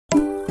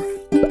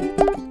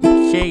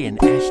cliche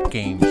in Ash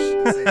games.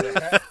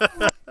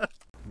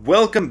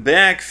 Welcome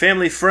back,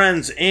 family,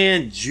 friends,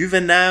 and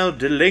juvenile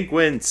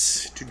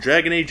delinquents to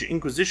Dragon Age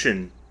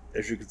Inquisition.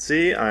 As you can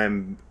see,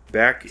 I'm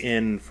back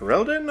in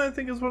Ferelden, I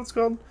think is what it's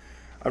called.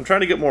 I'm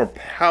trying to get more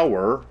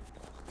power.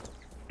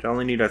 I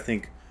only need, I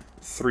think,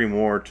 3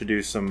 more to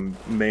do some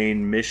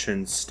main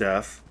mission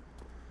stuff.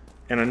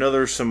 And I know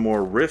there's some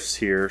more rifts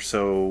here,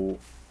 so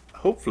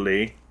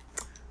hopefully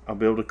I'll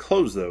be able to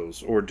close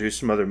those or do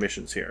some other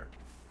missions here.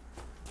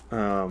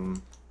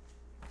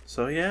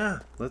 So yeah,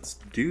 let's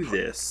do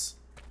this.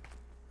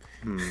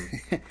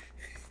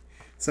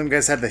 Some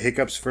guys had the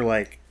hiccups for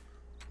like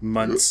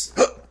months,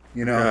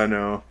 you know. I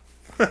know.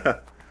 Something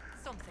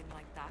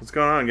like that. What's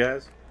going on,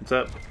 guys? What's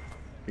up?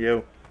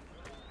 Yo.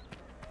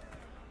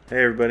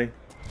 Hey, everybody.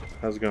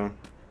 How's it going?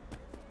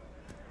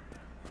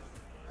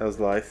 How's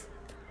life?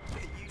 Are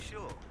you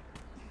sure?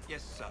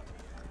 Yes, sir.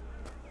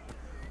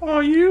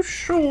 Are you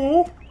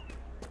sure?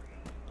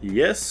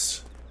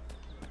 Yes.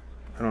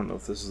 I don't know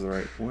if this is the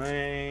right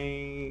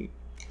way.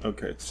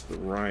 Okay, it's the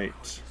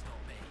right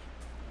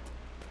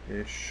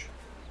ish.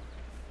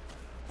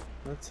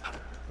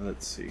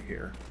 Let's see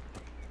here.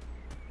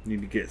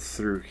 Need to get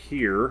through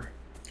here.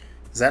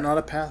 Is that not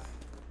a path?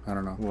 I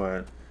don't know.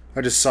 What?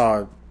 I just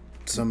saw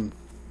some...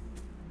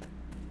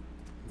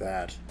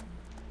 that.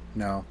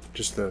 No,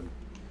 just the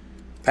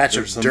patch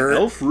There's of some dirt.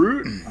 elf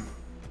root.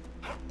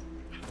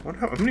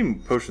 How many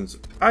potions?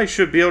 I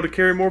should be able to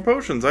carry more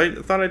potions. I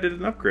thought I did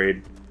an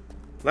upgrade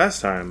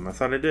last time. I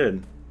thought I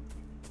did.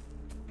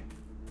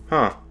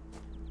 Huh.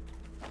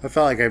 I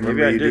felt like I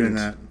remember you doing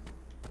that.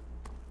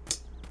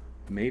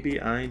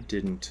 Maybe I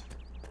didn't.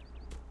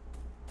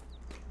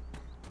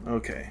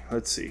 Okay,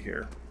 let's see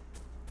here.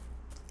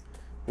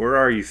 Where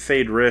are you,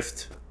 Fade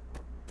Rift?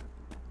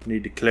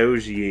 Need to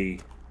close ye.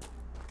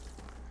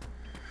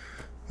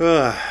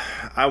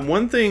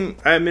 One thing,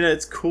 I mean,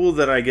 it's cool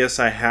that I guess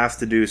I have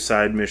to do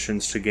side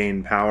missions to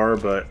gain power,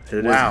 but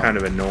it is kind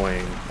of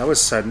annoying. That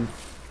was sudden.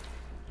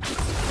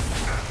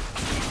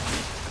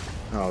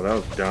 Oh, that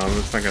was dumb.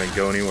 It's not going to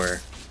go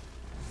anywhere.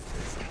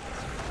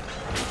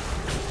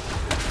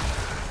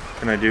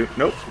 Can I do?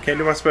 Nope, can't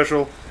do my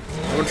special.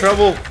 I'm in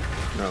trouble.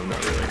 No,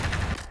 not really.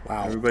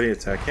 Wow. Everybody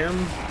attack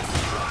him.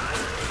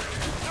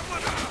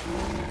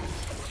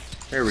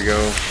 There we go.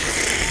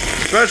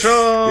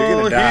 Special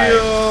You're gonna die.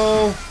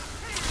 heal.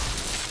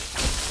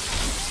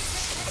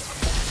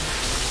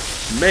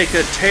 Make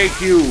a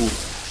take you.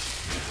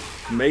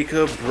 Make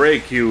a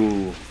break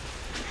you.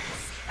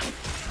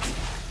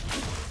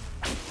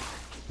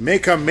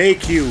 Make a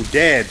make you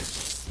dead.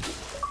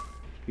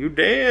 You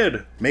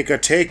dead. Make a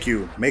take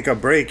you. Make a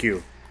break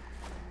you.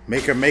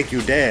 Make a make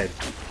you dead.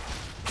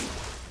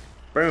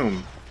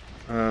 Boom.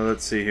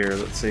 Let's see here.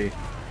 Let's see.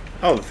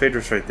 Oh, the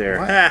Phaedrus right there.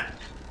 What? Ha!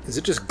 Is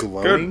it just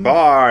glowing?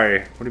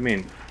 Goodbye. What do you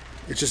mean?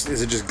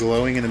 Is it just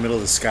glowing in the middle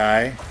of the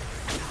sky?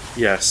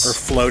 Yes. Or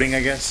floating,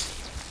 I guess?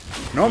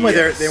 Normally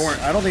Yes. they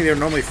weren't. I don't think they were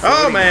normally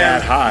floating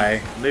that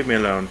high. Leave me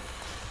alone.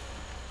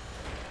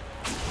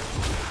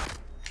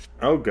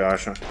 Oh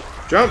gosh.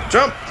 Jump!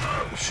 Jump!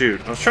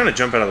 Shoot. I was trying to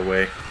jump out of the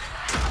way.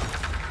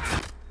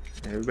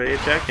 Everybody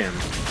attack him.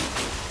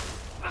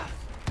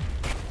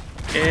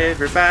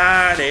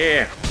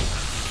 Everybody!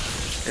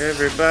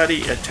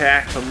 Everybody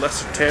attack the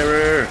lesser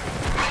terror.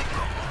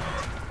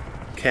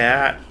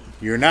 Cat.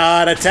 You're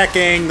not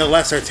attacking the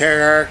lesser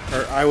terror,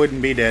 or I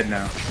wouldn't be dead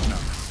now. No.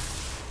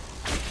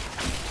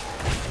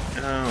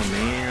 Oh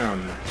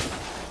man.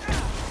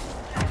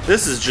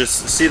 This is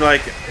just, see,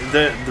 like,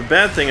 the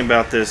bad thing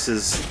about this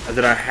is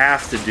that I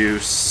have to do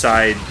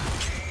side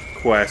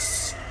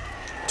quests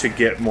to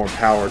get more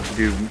power to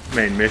do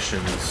main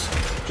missions.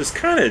 Just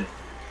kind of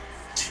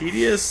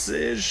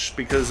tedious-ish,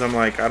 because I'm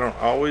like, I don't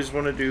always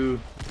want to do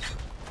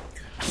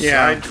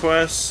side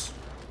quests.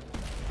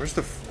 Where's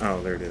the...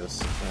 oh, there it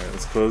is. Alright,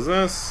 let's close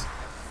this.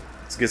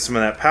 Let's get some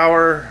of that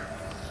power.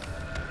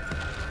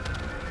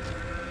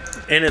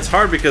 And it's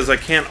hard because I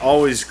can't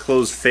always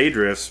close Fade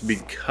Rifts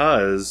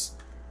because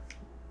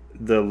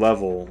the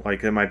level,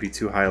 like, it might be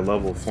too high a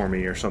level for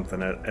me or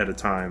something at a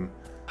time.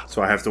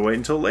 So I have to wait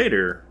until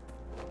later.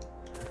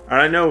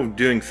 And I know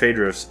doing Fade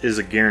Rifts is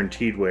a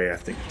guaranteed way, I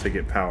think, to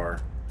get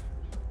power.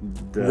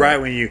 Right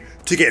when you...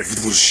 to get...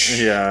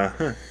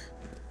 Yeah.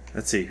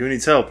 Let's see, who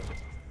needs help?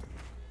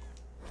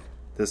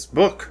 This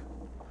book.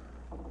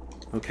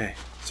 Okay.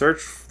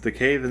 Search the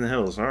cave in the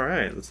hills.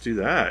 Alright, let's do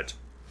that.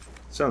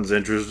 Sounds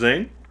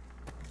interesting.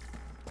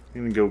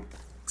 I'm gonna go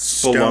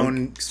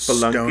Stone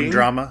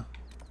drama.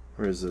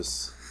 Where is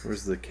this?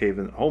 Where's the cave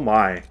in... oh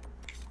my.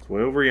 It's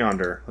way over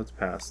yonder. Let's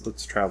pass.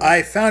 Let's travel.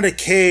 I found a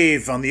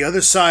cave on the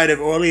other side of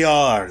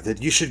Orlear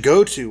that you should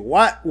go to.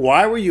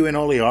 Why were you in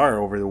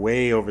Orlear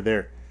way over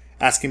there?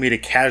 Asking me to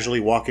casually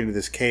walk into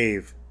this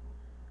cave.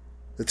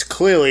 That's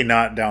clearly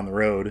not down the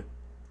road.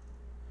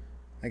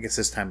 I guess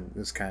this time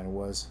this kind of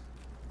was.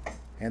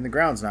 And the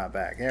ground's not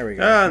back. There we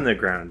go. On the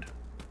ground.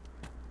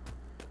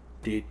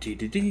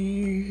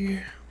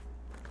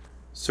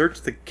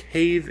 Search the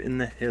cave in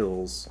the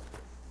hills.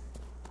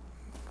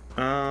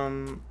 I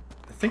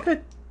think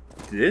I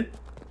did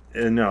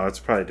No, it's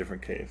probably a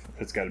different cave.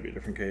 It's got to be a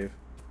different cave.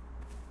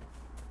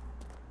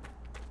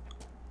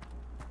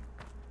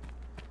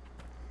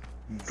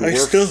 I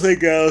still think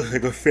that looks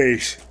like a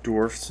face.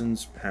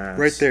 Dwarfson's Pass.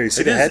 Right there, you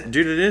see the head?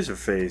 Dude, it is a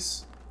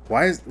face.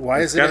 Why is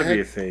It's it got to a head?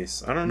 be a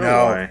face. I don't know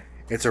No, why.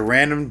 it's a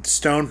random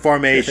stone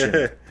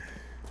formation.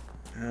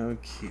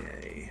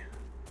 Okay.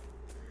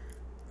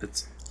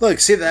 It's Look,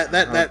 see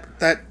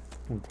that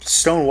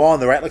stone wall on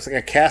the right looks like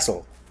a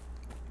castle.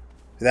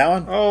 That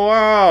one? oh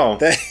wow.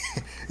 That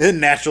is a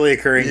naturally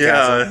occurring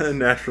castle. Yeah,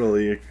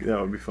 naturally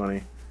that would be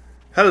funny.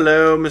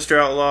 Hello, Mr.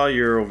 Outlaw.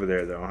 You're over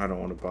there though. I don't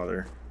want to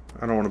bother.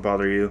 I don't want to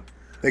bother you.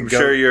 I'm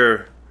sure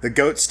you're. The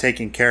goat's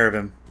taking care of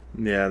him.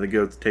 Yeah, the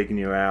goat's taking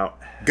you out.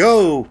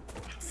 Go,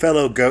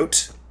 fellow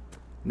goat.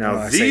 Now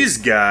Well, I these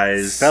say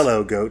guys,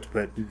 fellow goat,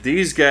 but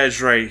these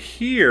guys right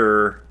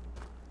here,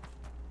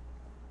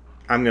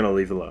 I'm gonna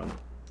leave alone.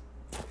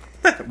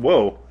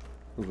 Whoa,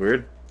 that was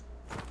weird.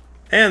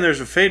 And there's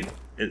a fade.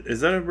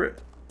 Is that a?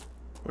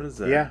 What is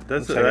that? Yeah,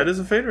 that is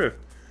a fade rift.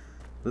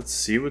 Let's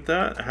see what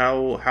that.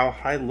 How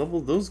high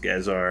level those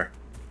guys are.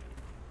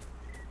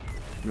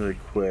 Really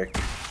quick.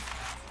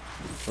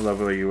 What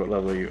level are you? What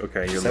level are you?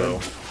 Okay, you're 7.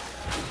 low.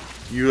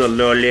 You're a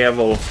low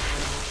level.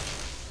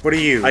 What are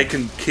you? I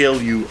can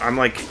kill you. I'm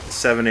like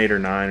 7, 8, or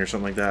 9 or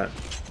something like that.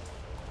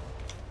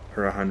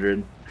 Or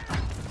 100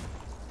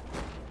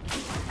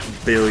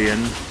 billion.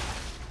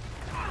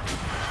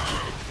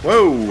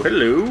 Whoa!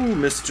 Hello,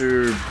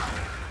 Mr.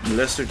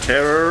 Lesser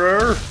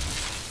Terror.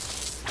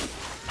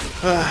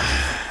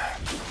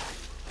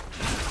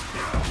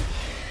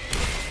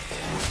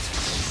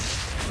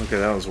 Okay,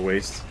 that was a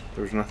waste.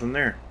 There was nothing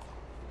there.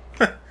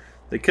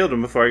 They killed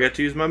him before I got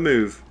to use my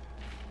move.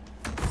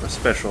 My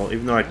special,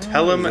 even though I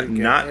tell him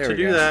not to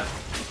do that. I'm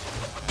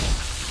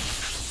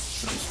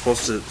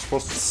supposed to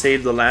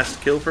save the last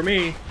kill for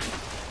me.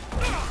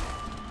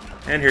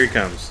 And here he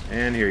comes.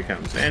 And here he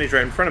comes. And he's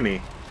right in front of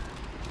me.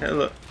 Hey,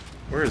 look.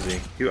 Where is he?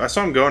 I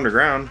saw him go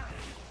underground.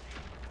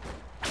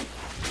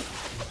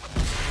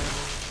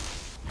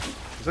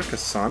 Is that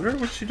Cassandra?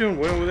 What's she doing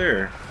way over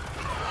there?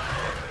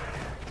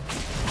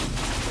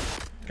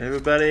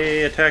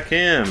 Everybody attack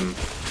him.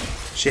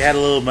 She had a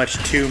little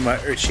too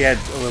much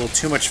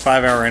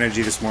 5-hour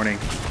energy this morning.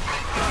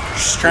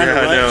 She's trying to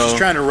run. She's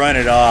trying to run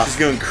it off. She's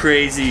going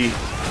crazy.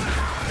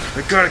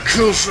 I gotta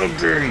kill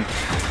something.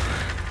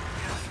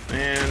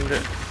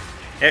 And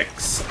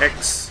X.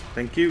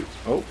 Thank you.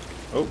 Oh.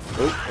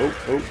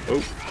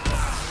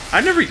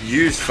 I've never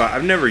used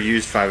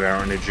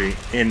 5-hour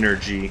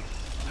energy.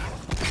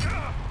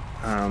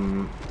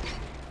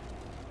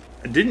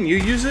 Didn't you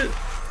use it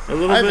a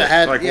little bit?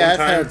 I've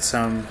had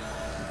some.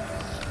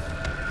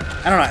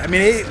 I don't know. I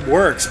mean, it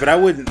works, but I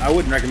wouldn't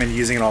recommend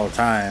using it all the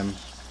time.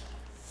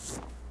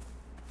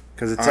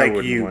 Because it's like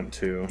you want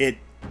to.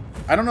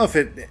 I don't know if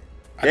it.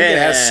 I think it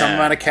has some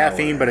amount of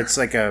caffeine, but it's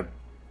like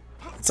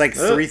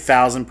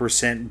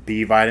 3,000%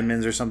 B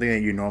vitamins or something that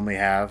you normally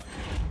have.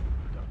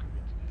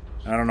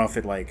 I don't know if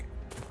it like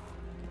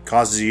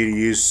causes you to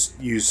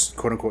use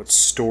quote unquote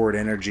stored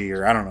energy,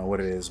 or I don't know what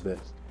it is, but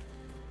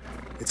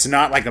it's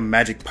not like a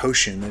magic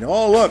potion. And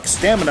oh look,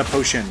 stamina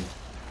potion.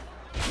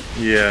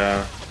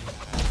 Yeah.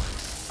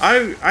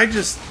 I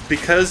just,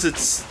 because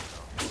it's,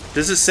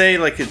 does it say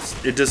like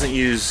it doesn't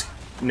use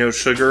no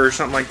sugar or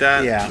something like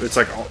that? Yeah. It's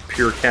like all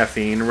pure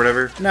caffeine or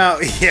whatever. No,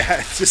 yeah,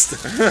 it's just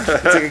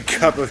it's like a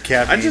cup of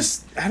caffeine.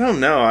 I don't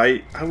know.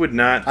 I would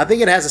not. I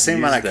think it has the same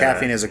amount of use that.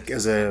 caffeine as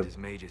a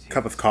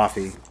cup of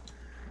coffee.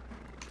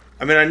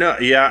 I mean, I know.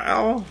 Yeah.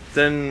 Oh,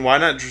 then why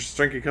not just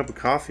drink a cup of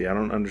coffee? I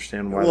don't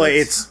understand why. Well,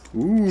 it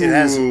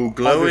has glowing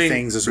other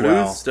things as blue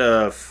well.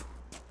 Stuff.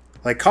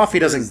 Like coffee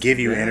doesn't give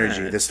you that?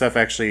 energy. This stuff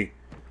actually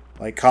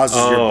like causes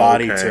your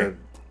body to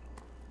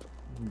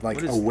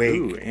like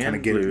awake, kind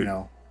of get it, you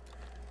know.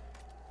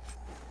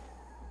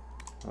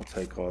 I'll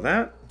take all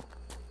that.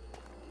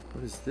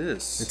 What is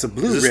this? It's a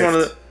blue is this one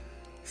of rift. the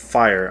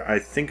fire? I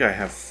think I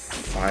have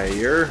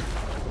fire.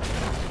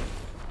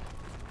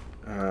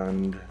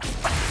 And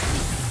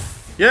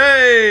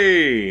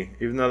yay!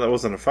 Even though that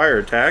wasn't a fire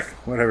attack.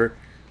 Whatever.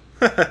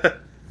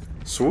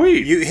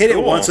 Sweet. You hit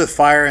it once with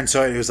fire, and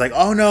so it was like,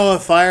 oh no, a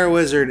fire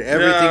wizard.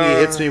 Everything he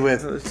hits me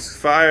with. It's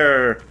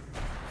fire.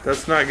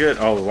 That's not good.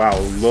 Oh wow,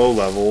 low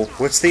level.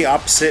 What's the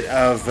opposite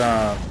of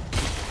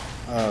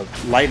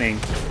lightning?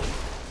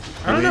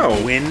 I don't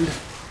know. Wind?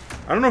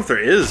 I don't know if there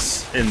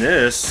is in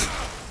this.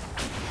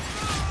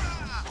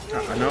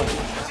 I know.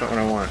 That's not what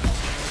I want.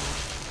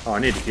 Oh, I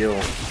need to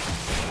heal.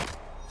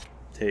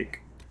 Take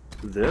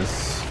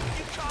this.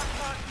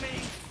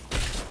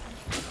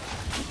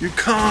 You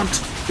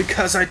can't,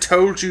 because I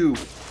told you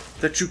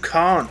that you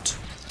can't.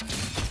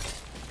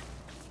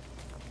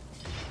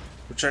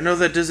 Which I know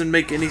that doesn't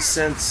make any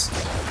sense,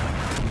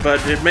 but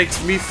it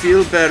makes me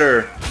feel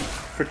better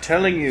for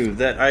telling you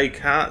that I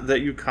can't, that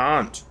you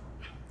can't.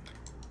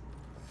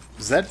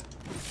 Is that?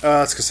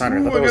 That's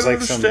Cassandra. I thought that was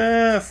like some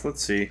staff.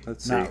 Let's see.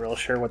 Not real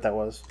sure what that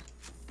was.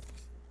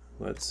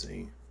 Let's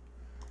see.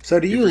 So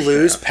do you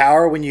lose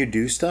power when you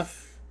do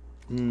stuff?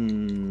 What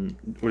do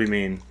you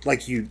mean?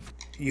 Like you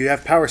you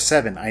have power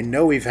 7. I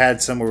know we've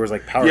had some where it was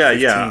like power 15.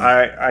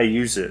 Yeah, I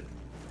use it.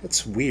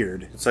 That's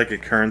weird. It's like a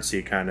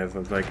currency kind of.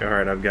 It's like, all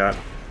right, I've got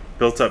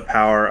built up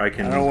power. I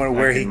don't know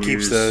where he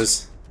keeps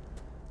those.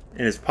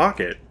 In his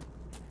pocket.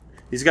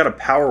 He's got a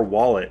power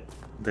wallet.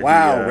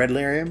 Wow, red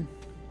lyrium.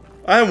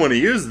 I want to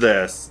use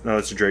this. No,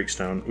 it's a Drake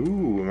Stone.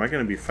 Ooh, am I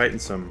going to be fighting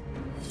some?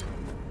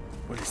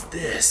 What is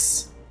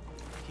this?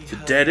 It's a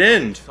dead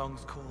end.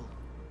 Song's call.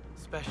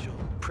 Special,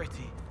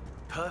 pretty,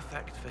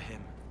 perfect for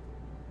him.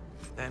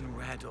 Then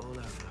red all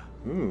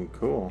over. Ooh,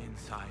 cool.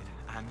 Inside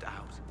and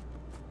out.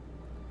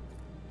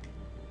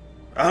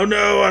 Oh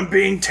no, I'm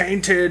being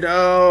tainted.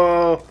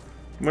 Oh,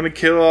 I'm gonna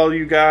kill all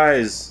you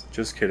guys.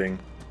 Just kidding.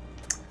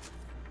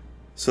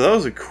 So that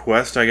was a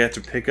quest I got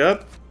to pick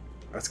up.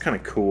 That's kind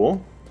of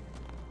cool.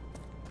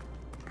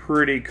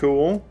 Pretty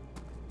cool.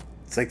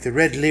 It's like the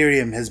red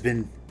lyrium has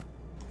been,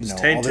 you know,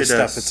 all this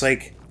us. stuff. It's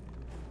like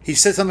he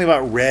said something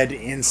about red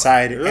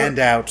inside and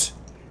out,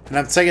 and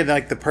I'm thinking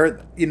like the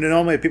part. You know,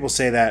 normally people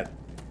say that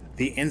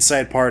the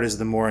inside part is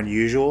the more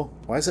unusual.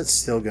 Why is it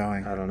still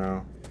going? I don't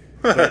know.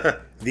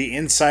 But the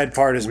inside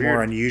part is Weird.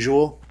 more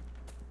unusual,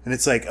 and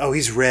it's like, oh,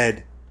 he's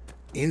red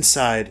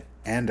inside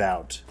and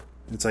out.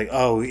 It's like,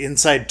 oh,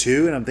 inside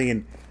too, and I'm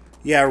thinking,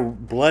 yeah,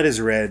 blood is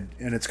red,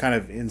 and it's kind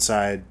of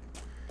inside.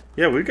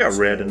 Yeah, we've got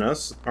red in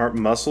us. Aren't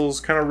muscles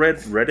kind of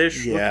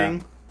reddish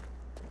looking?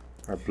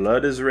 Our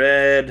blood is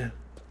red.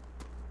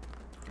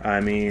 I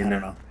mean, I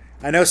don't know.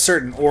 I know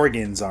certain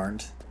organs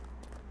aren't.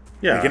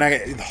 Yeah, Like, you're not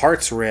gonna, the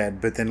heart's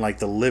red, but then like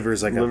the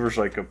liver's like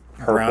like a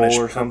purple brownish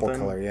or purple something.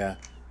 color. Yeah.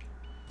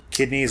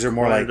 Kidneys are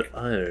more Red like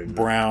iron.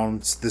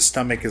 browns. The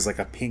stomach is like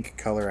a pink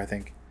color, I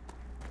think.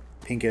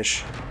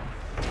 Pinkish.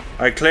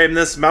 I claim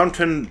this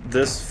mountain.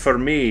 This for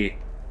me.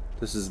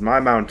 This is my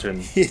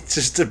mountain. It's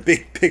just a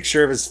big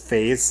picture of his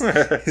face.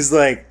 He's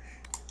like,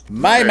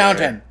 my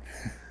mountain.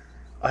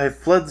 I have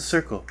fled the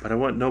circle, but I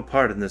want no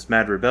part in this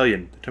mad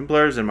rebellion. The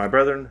Templars and my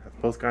brethren have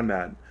both gone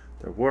mad.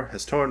 Their war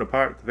has torn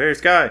apart the very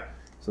sky.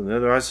 So the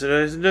other are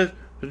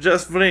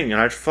just fleeing, and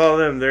I shall follow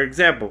them, their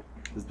example.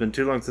 It has been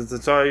too long since I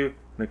saw you,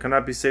 and I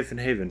cannot be safe in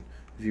haven.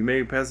 If you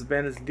make it past the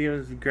bandits and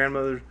demons and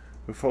grandmothers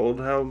before old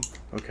helm,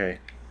 okay.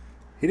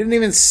 He didn't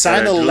even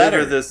sign the Deliver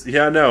letter. This,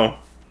 yeah, no.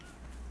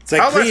 It's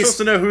like, How am I please, supposed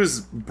to know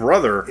whose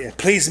brother? yeah,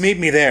 please meet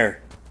me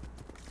there.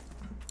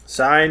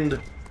 Signed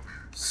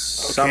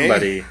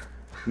somebody.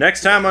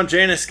 Next time on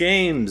Janus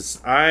Games,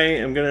 I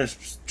am gonna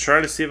try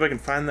to see if I can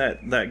find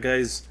that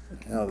guy's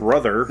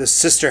brother. The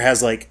sister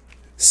has like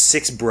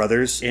 6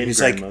 brothers, And he's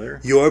grandmother.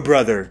 like, your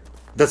brother.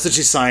 That's what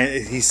he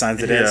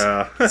signs it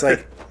Yeah. as. It's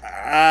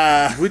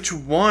like, Which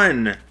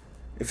one?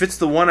 If it's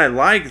the one I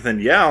like, then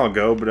yeah, I'll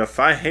go. But if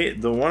I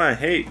hate the one I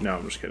hate, no,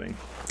 I'm just kidding.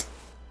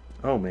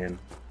 Oh man,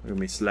 look at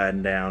me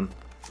sliding down.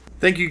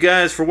 Thank you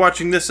guys for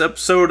watching this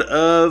episode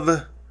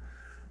of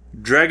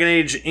Dragon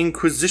Age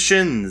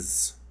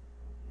Inquisitions.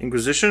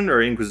 Inquisition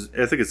or I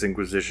think it's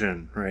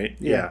Inquisition, right?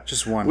 Yeah,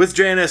 just one. With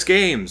JNS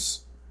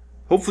Games.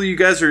 Hopefully you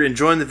guys are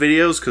enjoying the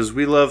videos because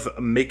we love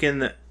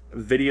making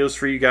videos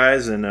for you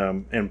guys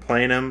and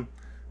playing them.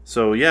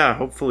 So yeah,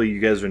 hopefully you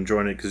guys are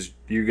enjoying it because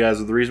you guys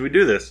are the reason we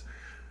do this.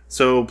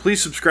 So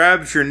please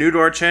subscribe if you're new to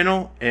our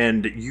channel,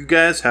 and you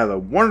guys have a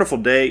wonderful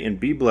day and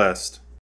be blessed.